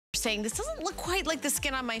saying, this doesn't look quite like the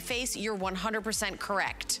skin on my face, you're 100%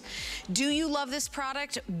 correct. Do you love this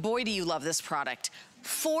product? Boy, do you love this product.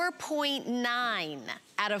 4.9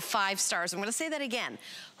 out of 5 stars. I'm gonna say that again.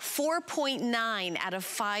 4.9 out of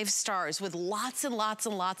 5 stars with lots and lots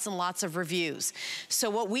and lots and lots of reviews. So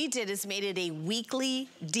what we did is made it a weekly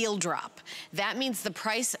deal drop. That means the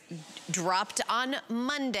price dropped on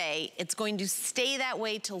Monday. It's going to stay that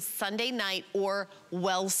way till Sunday night or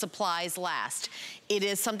while supplies last. It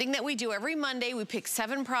is something that we do every Monday. We pick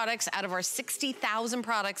 7 products out of our 60,000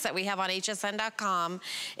 products that we have on hsn.com.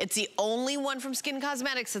 It's the only one from Skinn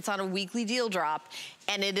Cosmetics that's on a weekly deal drop.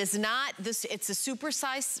 And it is not this, it's a super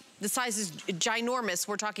size. The size is ginormous.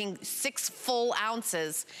 We're talking 6 full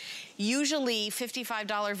ounces. Usually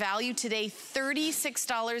 $55 value. Today,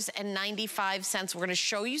 $36.95. We're gonna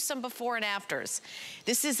show you some before and afters.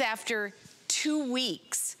 This is after 2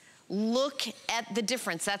 weeks. Look at the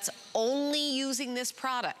difference. That's only using this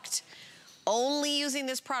product. Only using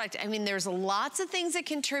this product. I mean, there's lots of things that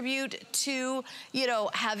contribute to, you know,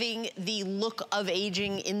 having the look of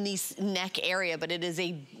aging in the neck area, but it is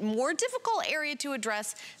a more difficult area to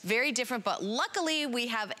address, very different, but luckily we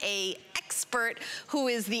have a expert who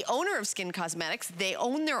is the owner of Skinn Cosmetics. They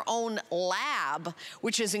own their own lab,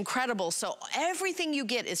 which is incredible. So everything you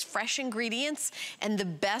get is fresh ingredients and the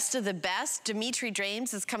best of the best. Dimitri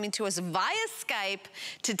James is coming to us via Skype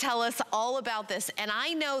to tell us all about this. And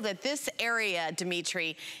I know that this area,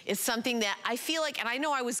 Dimitri, is something that I feel like, and I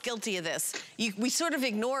know I was guilty of this, we sort of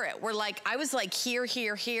ignore it. We're like, I was like here,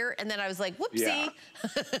 here, here, and then I was like, whoopsie.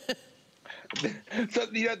 Yeah. So,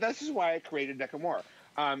 you know, this is why I created Neck Amour.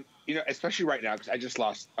 You know, especially right now, because I just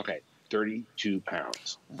lost, 32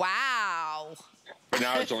 pounds. Wow. But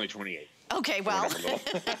now it's only 28. Okay, well,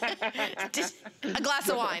 a glass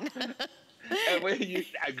of wine.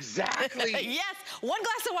 Exactly. Yes, 1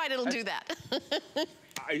 glass of wine, it'll do that.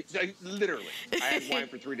 I literally, I had wine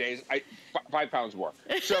for 3 days. 5 pounds more.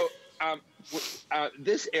 So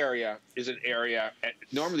this area is an area,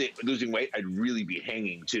 normally losing weight, I'd really be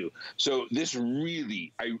hanging too. So this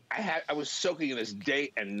really, I was soaking in this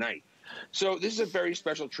day and night. So this is a very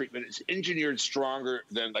special treatment. It's engineered stronger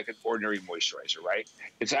than like an ordinary moisturizer, right?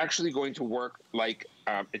 It's actually going to work like,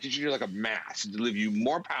 it's engineered like a mask to give you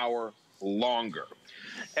more power longer.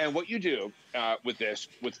 And what you do with this,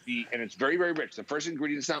 and it's very, very rich. The first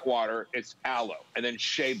ingredient is not water, it's aloe, and then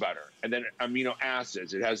shea butter, and then amino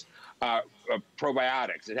acids. It has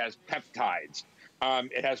probiotics, it has peptides,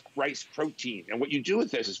 it has rice protein. And what you do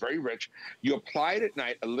with this is very rich. You apply it at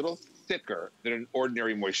night a little thicker than an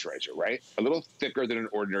ordinary moisturizer, right? A little thicker than an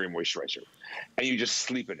ordinary moisturizer. And you just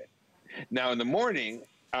sleep in it. Now in the morning,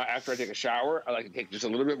 after I take a shower, I like to take just a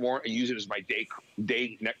little bit more and use it as my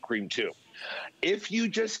day neck cream too. If you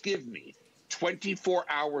just give me 24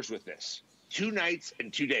 hours with this, 2 nights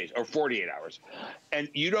and 2 days, or 48 hours, and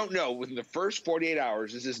you don't know within the first 48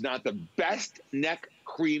 hours, this is not the best neck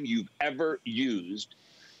cream you've ever used,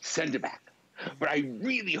 send it back. But I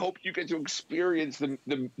really hope you get to experience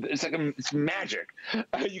it's magic.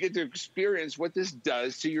 You get to experience what this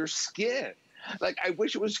does to your skin. Like, I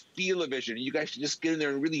wish it was feel-o-vision. You guys should just get in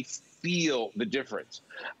there and really feel the difference.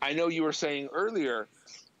 I know you were saying earlier,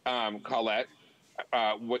 Colette,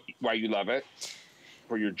 why you love it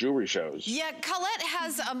for your jewelry shows. Yeah, Colette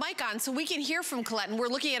has a mic on, so we can hear from Colette, and we're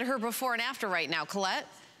looking at her before and after right now. Colette?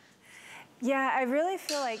 Yeah, I really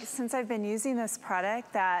feel like since I've been using this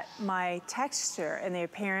product that my texture and the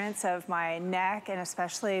appearance of my neck and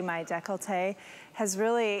especially my décolleté has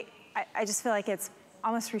really, I just feel like it's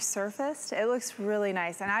almost resurfaced. It looks really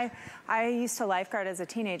nice. And I used to lifeguard as a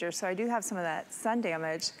teenager, so I do have some of that sun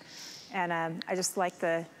damage. And I just like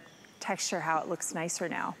the texture, how it looks nicer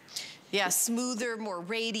now. Yeah, smoother, more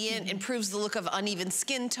radiant, improves the look of uneven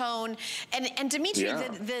skin tone. And Dimitri,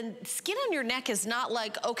 the skin on your neck is not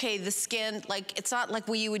like, okay, the skin, like, it's not like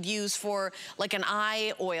you would use for like an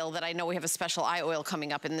eye oil that I know we have a special eye oil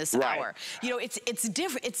coming up in this hour. You know, it's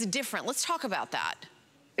different. It's different. Let's talk about that.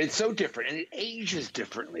 It's so different, and it ages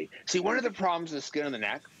differently. See, one of the problems with the skin on the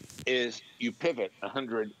neck is you pivot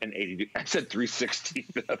 180 degrees. I said 360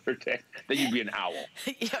 the other day. Then you'd be an owl.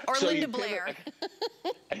 Yeah, or so Linda Blair.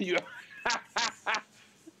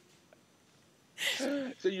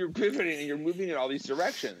 So you're pivoting and you're moving in all these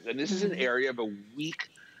directions. And this is an area of a weak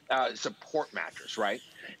support mattress, right?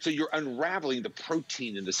 So you're unraveling the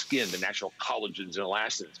protein in the skin, the natural collagens and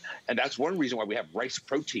elastins. And that's one reason why we have rice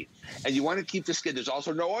protein. And you want to keep the skin, there's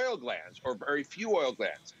also no oil glands or very few oil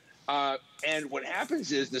glands. And what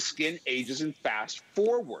happens is the skin ages and fast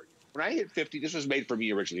forward. When I hit 50, this was made for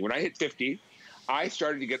me originally. When I hit 50, I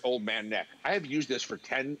started to get old man neck. I have used this for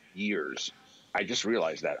 10 years. I just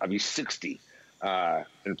realized that. I'll be 60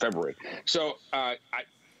 in February. So I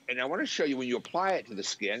want to show you when you apply it to the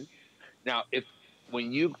skin. Now,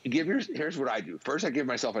 when you give here's what I do. First, I give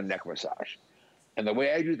myself a neck massage. And the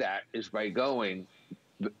way I do that is by going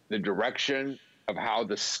the direction of how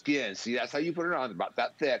the skin, see, that's how you put it on, about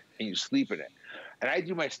that thick, and you sleep in it. And I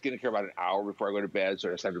do my skincare about an hour before I go to bed, so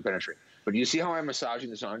it's time to penetrate. But you see how I'm massaging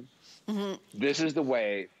this on? Mm-hmm. This is the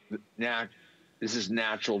way, this is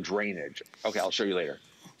natural drainage. Okay, I'll show you later.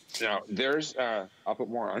 Now, there's, I'll put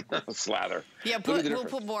more on, slather. Yeah, we'll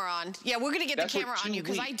put more on. Yeah, we're going to get the camera on you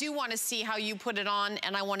because I do want to see how you put it on,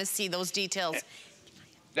 and I want to see those details.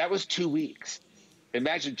 That was 2 weeks.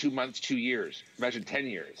 Imagine 2 months, 2 years. Imagine 10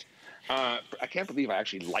 years. I can't believe I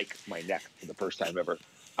actually like my neck for the first time ever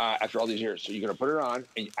after all these years. So you're going to put it on,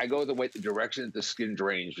 and I go the direction that the skin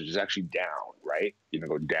drains, which is actually down, right? You're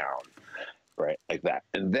going to go down, right, like that.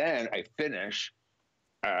 And then I finish,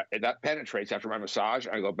 and that penetrates after my massage.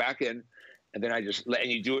 I go back in, and then I just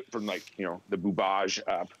and you do it from, like, you know, the boubage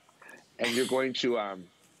up. And you're going to, I'm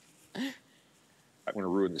going to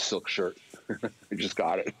ruin the silk shirt. I just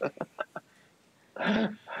got it.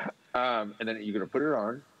 And then you're going to put it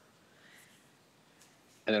on.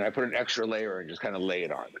 And then I put an extra layer and just kind of lay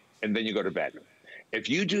it on. And then you go to bed. If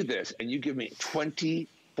you do this and you give me 48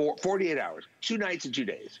 hours, 2 nights and 2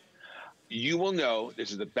 days, you will know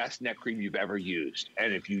this is the best neck cream you've ever used.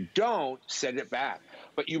 And if you don't, send it back.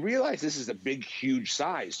 But you realize this is a big, huge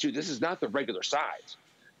size, too. This is not the regular size.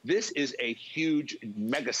 This is a huge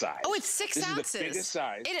mega size. Oh, it's 6 ounces. This is the biggest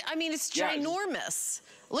size. I mean, it's ginormous.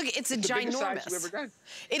 Look, it's ginormous. Biggest size you've ever done.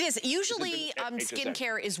 It is. Usually,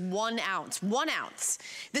 skincare is 1 ounce. 1 ounce.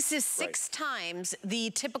 This is 6 times the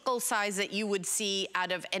typical size that you would see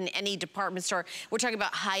out of any department store. We're talking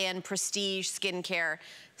about high-end prestige skincare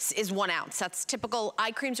is 1 ounce. That's typical.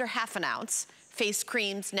 Eye creams are ½ an ounce. Face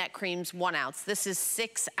creams, neck creams, 1 ounce. This is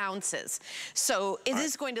 6 ounces. So it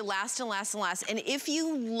is going to last and last and last. And if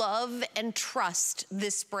you love and trust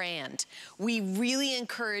this brand, we really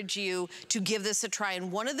encourage you to give this a try.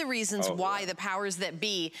 And one of the reasons why the powers that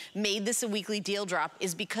be made this a weekly deal drop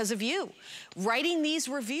is because of you. Writing these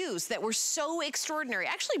reviews that were so extraordinary.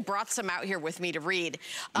 I actually brought some out here with me to read.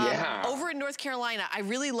 Over in North Carolina, I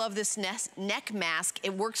really love this neck mask.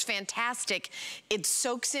 It works fantastic. It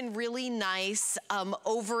soaks in really nice.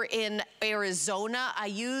 Over in Arizona, I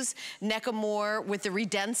use Amour with the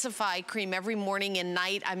Redensify cream every morning and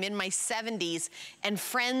night. I'm in my 70s, and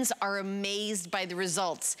friends are amazed by the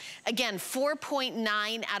results. Again,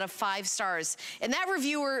 4.9 out of 5 stars. And that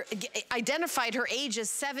reviewer identified her age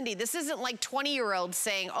as 70. This isn't like 20-year-olds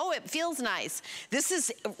saying, oh, it feels nice. This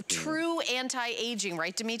is true anti-aging,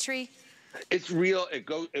 right, Dimitri? It's real.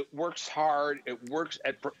 It works hard. It works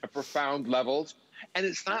at profound levels. And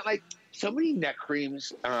it's not like so many neck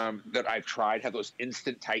creams that I've tried have those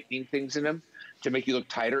instant tightening things in them to make you look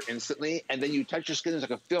tighter instantly. And then you touch your skin, it's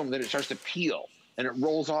like a film, then it starts to peel and it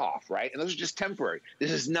rolls off, right? And those are just temporary.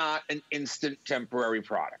 This is not an instant temporary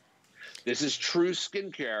product. This is true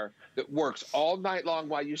skincare that works all night long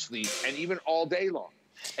while you sleep and even all day long.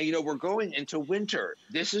 And, you know, we're going into winter.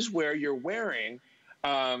 This is where you're wearing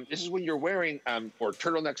this is when you're wearing or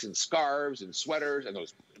turtlenecks and scarves and sweaters and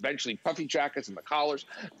those eventually puffy jackets and the collars.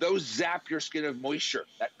 Those zap your skin of moisture.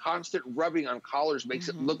 That constant rubbing on collars makes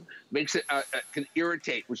it can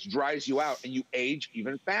irritate, which dries you out, and you age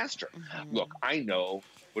even faster. Look, I know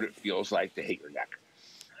what it feels like to hate your neck.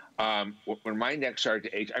 When my neck started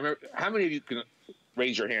to age, I remember, how many of you can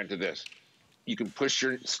raise your hand to this? You can push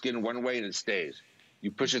your skin one way and it stays. You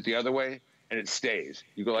push it the other way and it stays.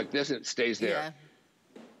 You go like this and it stays there. Yeah.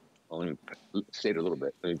 Well, let me stay it a little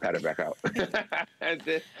bit. Let me pat it back out. And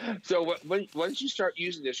then, so once you start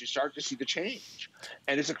using this, you start to see the change.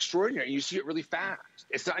 And it's extraordinary. You see it really fast.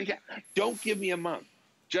 It's not, don't give me a month.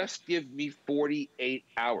 Just give me 48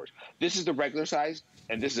 hours. This is the regular size,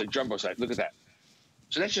 and this is a jumbo size. Look at that.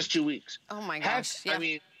 So that's just 2 weeks. Oh, my gosh. I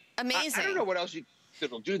mean, amazing. I don't know what else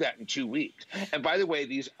that'll do that in 2 weeks. And by the way,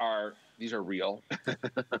 these are real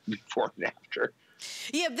before and after.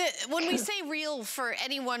 Yeah, when we say real for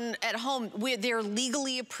anyone at home, they're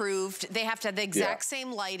legally approved. They have to have the exact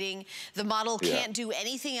same lighting. The model can't do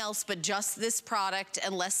anything else but just this product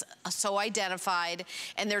unless so identified.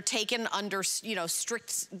 And they're taken under, you know,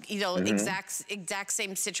 strict, you know, exact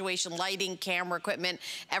same situation, lighting, camera equipment,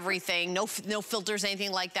 everything. No filters,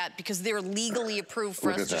 anything like that, because they're legally approved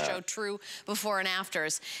for us to show true before and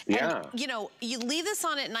afters. And, you know, you leave this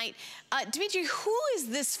on at night. Dimitri, who is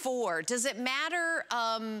this for? Does it matter?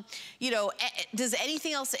 You know, does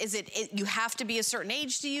anything else, is it you have to be a certain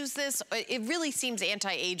age to use this? It really seems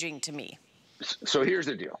anti-aging to me. So here's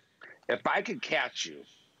the deal. If I could catch you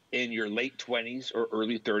in your late 20s or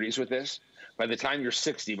early 30s with this, By the time you're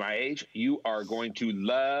 60, my age, you are going to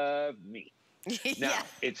love me. Now,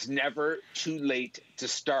 it's never too late to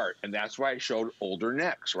start, and that's why I showed older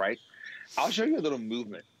necks, right? I'll show you a little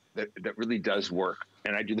movement that really does work.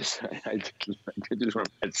 And I do this, I do this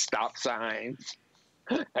at stop signs.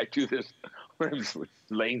 I do this when I'm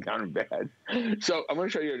laying down in bed. So I'm going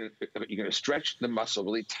to show you, you're going to stretch the muscle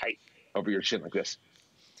really tight over your chin like this.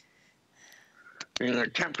 And you're going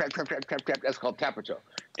to tap, tap, tap, tap, tap, tap. That's called tapito.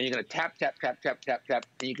 And you're going to tap, tap, tap, tap, tap, tap.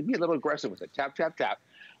 And you can be a little aggressive with it. Tap, tap, tap.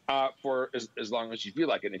 For as long as you feel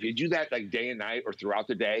like it. And if you do that like day and night or throughout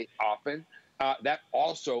the day often, that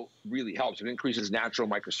also really helps. It increases natural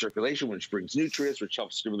microcirculation, which brings nutrients, which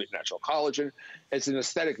helps stimulate natural collagen. It's an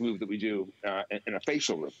aesthetic move that we do in a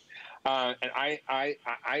facial room. And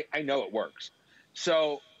I know it works.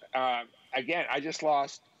 So again, I just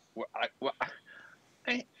lost, I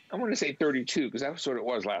want to say 32, because that's what it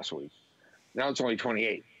was last week. Now it's only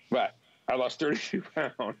 28, but I lost 32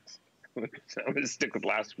 pounds. I'm going to stick with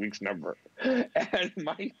last week's number. And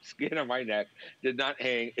my skin on my neck did not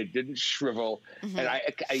hang. It didn't shrivel. And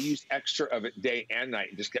I used extra of it day and night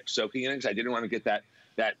and just kept soaking in it because I didn't want to get that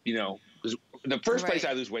you know, the first place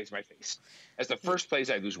I lose weight is my face. That's the first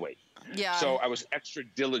place I lose weight. Yeah. So I was extra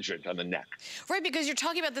diligent on the neck. Right, because you're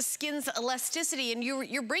talking about the skin's elasticity, and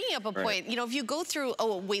you're bringing up a point. You know, if you go through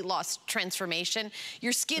a weight loss transformation,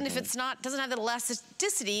 your skin, if it's doesn't have that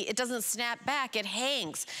elasticity, it doesn't snap back, it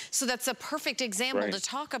hangs. So that's a perfect example to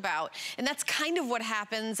talk about. And that's kind of what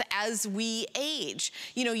happens as we age.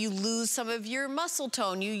 You know, you lose some of your muscle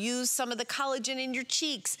tone, you use some of the collagen in your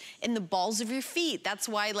cheeks, in the balls of your feet. That's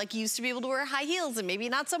why, like, you used to be able to wear high heels and maybe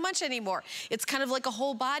not so much anymore. It's kind of like a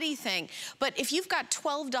whole body thing. But if you've got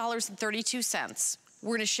 $12.32,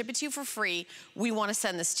 we're gonna ship it to you for free. We wanna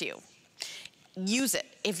send this to you. Use it.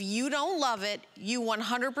 If you don't love it, you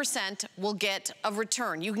 100% will get a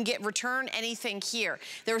return. You can return anything here.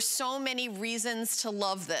 There are so many reasons to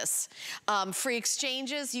love this. Free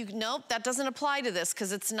exchanges, nope, that doesn't apply to this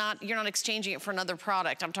because you're not exchanging it for another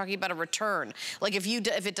product. I'm talking about a return. Like if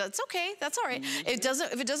it does, it's okay, that's all right.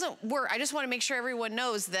 If it doesn't work, I just want to make sure everyone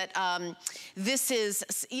knows that this is,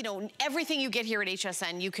 you know, everything you get here at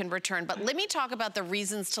HSN you can return. But let me talk about the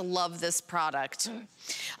reasons to love this product.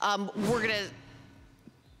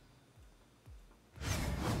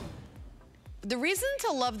 The reason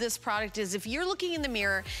to love this product is if you're looking in the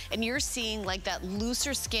mirror and you're seeing like that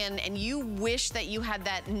looser skin and you wish that you had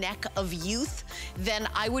that neck of youth, then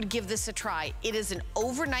I would give this a try. It is an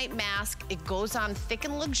overnight mask. It goes on thick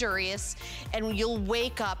and luxurious, and you'll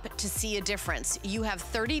wake up to see a difference. You have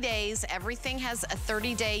 30 days. Everything has a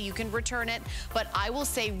 30-day. You can return it, but I will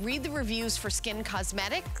say read the reviews for Skinn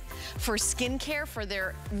Cosmetic, for skincare,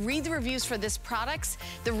 read the reviews for this products.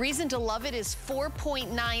 The reason to love it is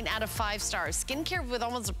 4.9 out of 5 stars. Skincare with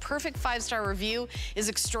almost a perfect 5-star review is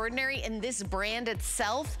extraordinary, and this brand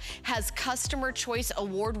itself has Customer Choice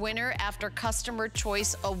Award winner after Customer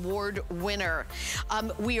Choice Award winner.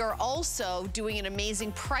 We are also doing an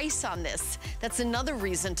amazing price on this. That's another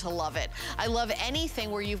reason to love it. I love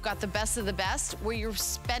anything where you've got the best of the best, where you're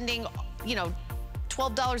spending, you know,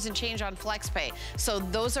 $12 and change on FlexPay. So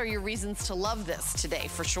those are your reasons to love this today,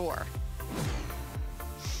 for sure.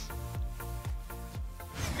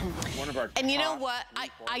 One of our and you know what?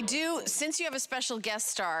 I do, since you have a special guest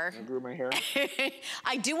star, I grew my hair.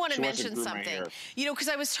 I do want to mention something. You know, because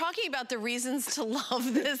I was talking about the reasons to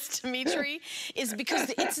love this, Dimitri, is because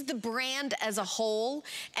it's the brand as a whole.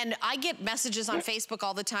 And I get messages on Facebook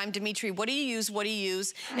all the time, Dimitri, what do you use? What do you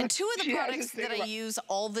use? And two of the products that I use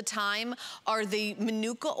all the time are the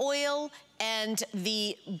Manuka oil and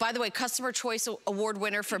by the way, Customer Choice Award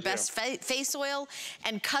winner for Best Face Oil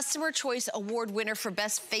and Customer Choice Award winner for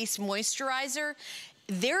Best Face Moisturizer.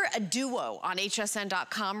 They're a duo on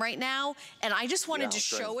hsn.com right now, and I just wanted to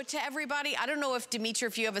show it to everybody. I don't know if, Dimitri,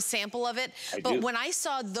 if you have a sample of it, but when I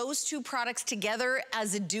saw those two products together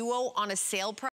as a duo on a sale price,